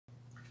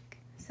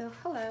So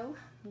hello,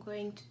 I'm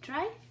going to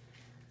try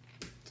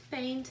to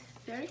paint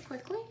very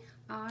quickly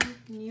our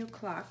new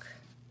clock,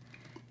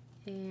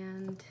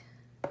 and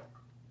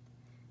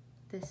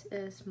this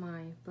is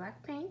my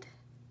black paint.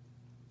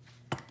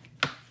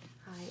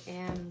 I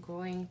am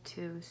going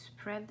to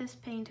spread this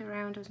paint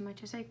around as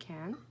much as I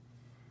can,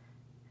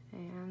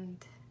 and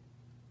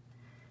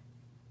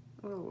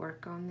we'll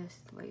work on this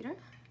later.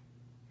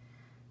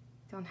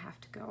 Don't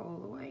have to go all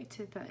the way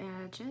to the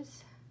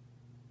edges,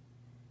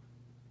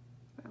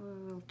 but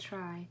we will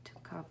try to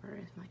cover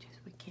as much as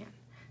we can.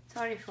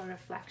 Sorry for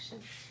reflection.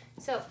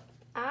 So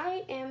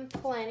I am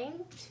planning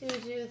to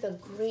do the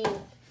green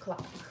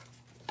clock,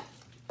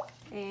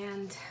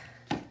 and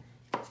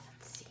let's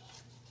see.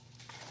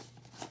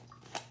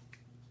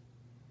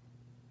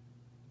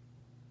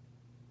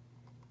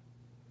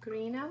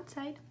 Green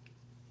outside,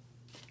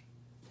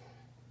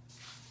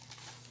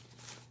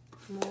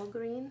 more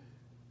green,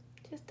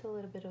 just a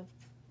little bit of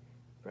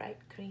bright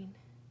green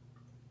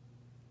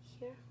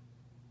here.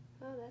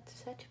 Oh,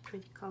 that's such a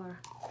pretty color.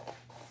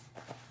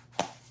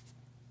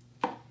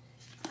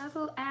 I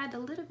will add a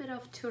little bit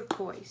of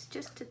turquoise,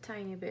 just a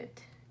tiny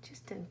bit,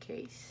 just in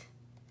case.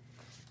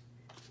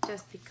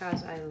 Just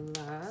because I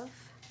love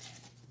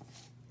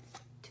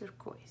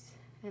turquoise.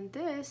 And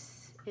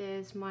this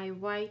is my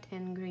white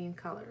and green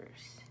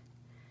colors.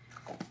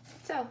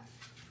 So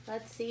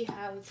let's see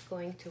how it's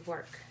going to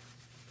work.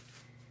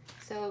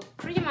 So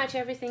pretty much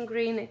everything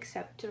green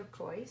except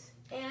turquoise.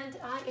 And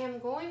I am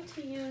going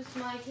to use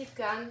my heat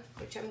gun,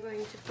 which I'm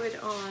going to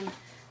put on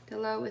the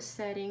lowest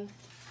setting.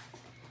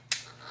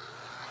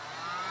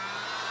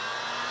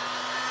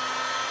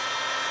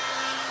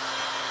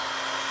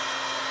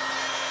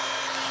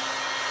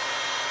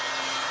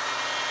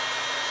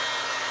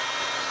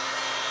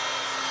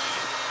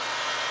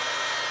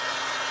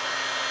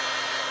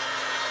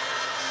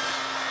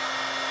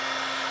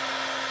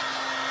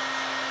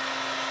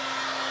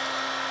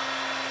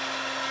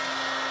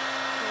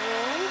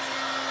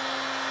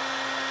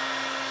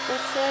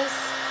 This is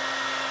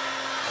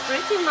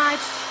pretty much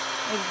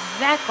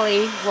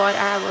exactly what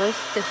I was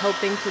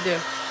hoping to do.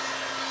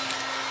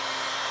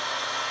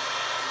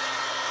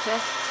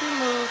 Just to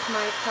move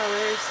my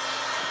colors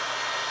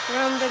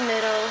from the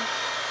middle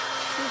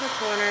to the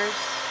corners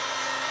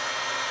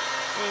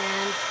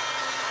and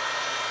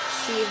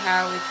see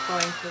how it's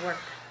going to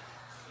work.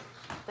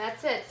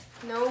 That's it.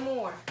 No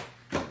more.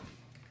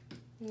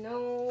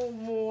 No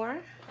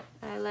more.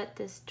 I let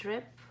this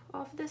drip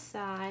off the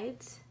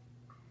sides.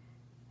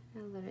 I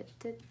let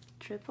it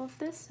drip off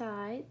the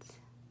sides.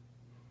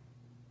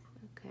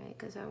 Okay,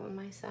 because I want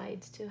my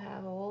sides to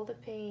have all the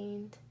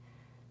paint.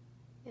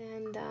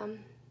 And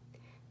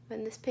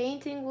when this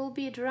painting will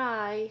be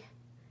dry,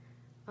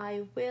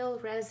 I will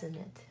resin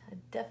it. I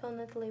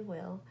definitely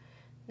will.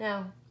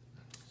 Now,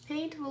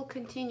 paint will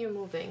continue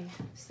moving,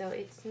 so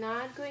it's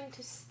not going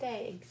to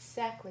stay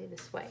exactly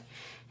this way.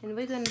 And what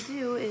we're going to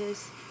do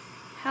is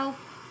help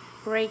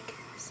break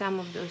some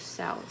of those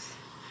cells.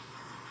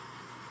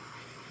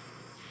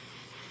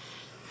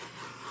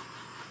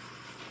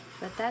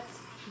 But that's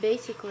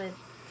basically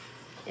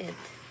it.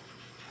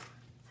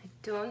 I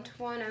don't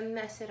want to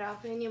mess it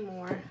up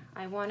anymore.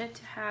 I wanted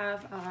to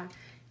have a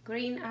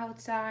green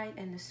outside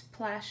and a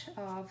splash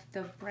of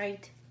the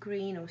bright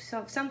green, or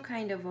some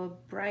kind of a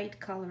bright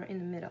color in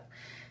the middle.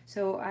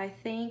 So I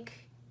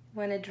think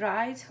when it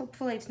dries,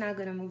 hopefully it's not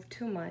going to move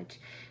too much.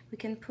 We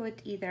can put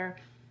either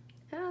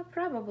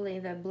probably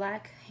the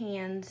black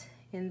hands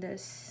in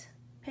this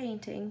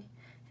painting,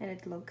 and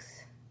it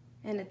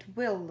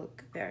will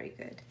look very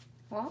good.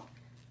 Well,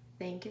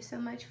 thank you so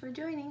much for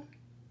joining.